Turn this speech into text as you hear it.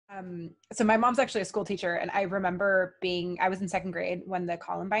So my mom's actually a school teacher, and I remember I was in second grade when the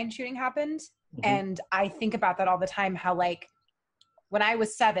Columbine shooting happened. Mm-hmm. And I think about that all the time, how like when I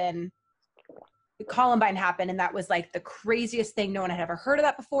was 7, Columbine happened, and that was like the craziest thing. No one had ever heard of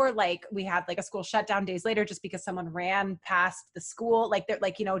that before. Like we had like a school shutdown days later just because someone ran past the school. Like they're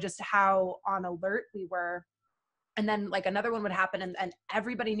like, you know, just how on alert we were. And then like another one would happen and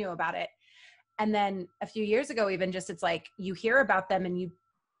everybody knew about it. And then a few years ago, even just, it's like you hear about them and you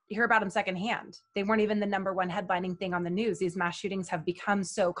hear about them secondhand. They weren't even the number one headlining thing on the news. These mass shootings have become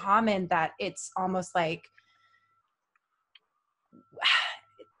so common that it's almost like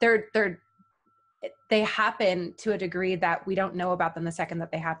they happen to a degree that we don't know about them the second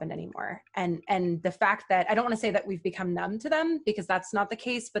that they happen anymore. And the fact that, I don't want to say that we've become numb to them, because that's not the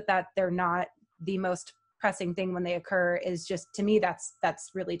case, but that they're not the most pressing thing when they occur is just, to me, that's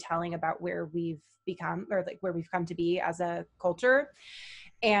really telling about where we've become, or like where we've come to be as a culture.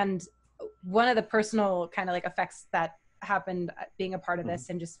 And one of the personal kind of like effects that happened being a part of this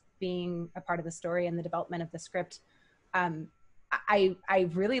and just being a part of the story and the development of the script, I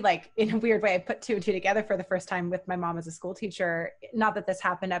really, like, in a weird way, I put 2 and 2 together for the first time with my mom as a school teacher. Not that this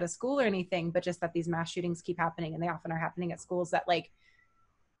happened at a school or anything, but just that these mass shootings keep happening, and they often are happening at schools. That, like,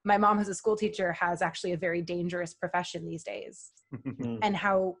 my mom as a school teacher has actually a very dangerous profession these days. And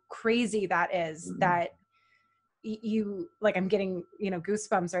how crazy that is, that you, like, I'm getting, you know,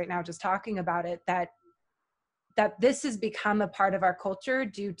 goosebumps right now just talking about it, that this has become a part of our culture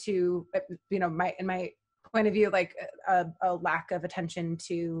due to, you know, in my point of view, like a lack of attention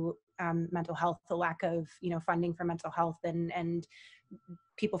to mental health, the lack of, you know, funding for mental health, and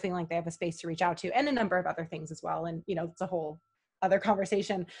people feeling like they have a space to reach out to, and a number of other things as well. And, you know, it's a whole other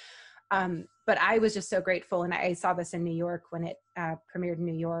conversation. But I was just so grateful. And I saw this in New York when it premiered in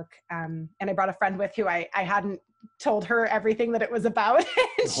New York. And I brought a friend with who I hadn't told her everything that it was about.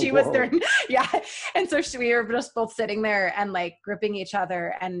 And she was there. Yeah. And so we were just both sitting there and like gripping each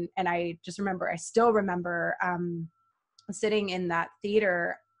other. And I still remember sitting in that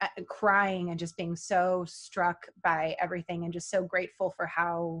theater crying and just being so struck by everything, and just so grateful for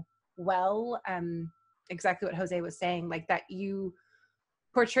how well, exactly what Jose was saying, like that you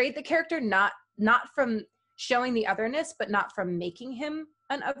portrayed the character, not from showing the otherness, but not from making him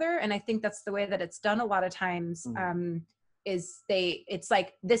an other. And I think that's the way that it's done a lot of times. It's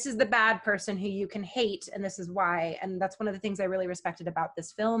like, this is the bad person who you can hate, and this is why. And that's one of the things I really respected about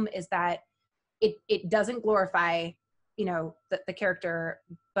this film, is that it doesn't glorify, you know, the character,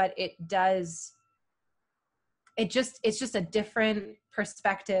 but it's just a different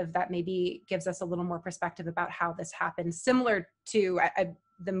perspective that maybe gives us a little more perspective about how this happened, similar to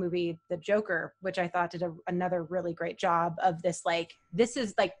the movie The Joker, which I thought did another really great job of this. Like, this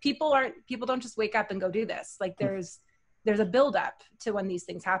is like, people don't just wake up and go do this. Like there's a buildup to when these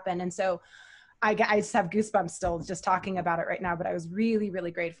things happen. And so I just have goosebumps still just talking about it right now, but I was really,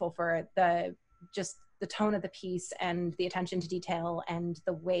 really grateful for the tone of the piece and the attention to detail and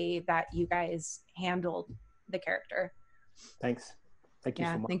the way that you guys handled the character. Thanks. Thank you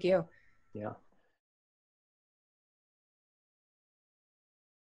so much. Thank you. Yeah.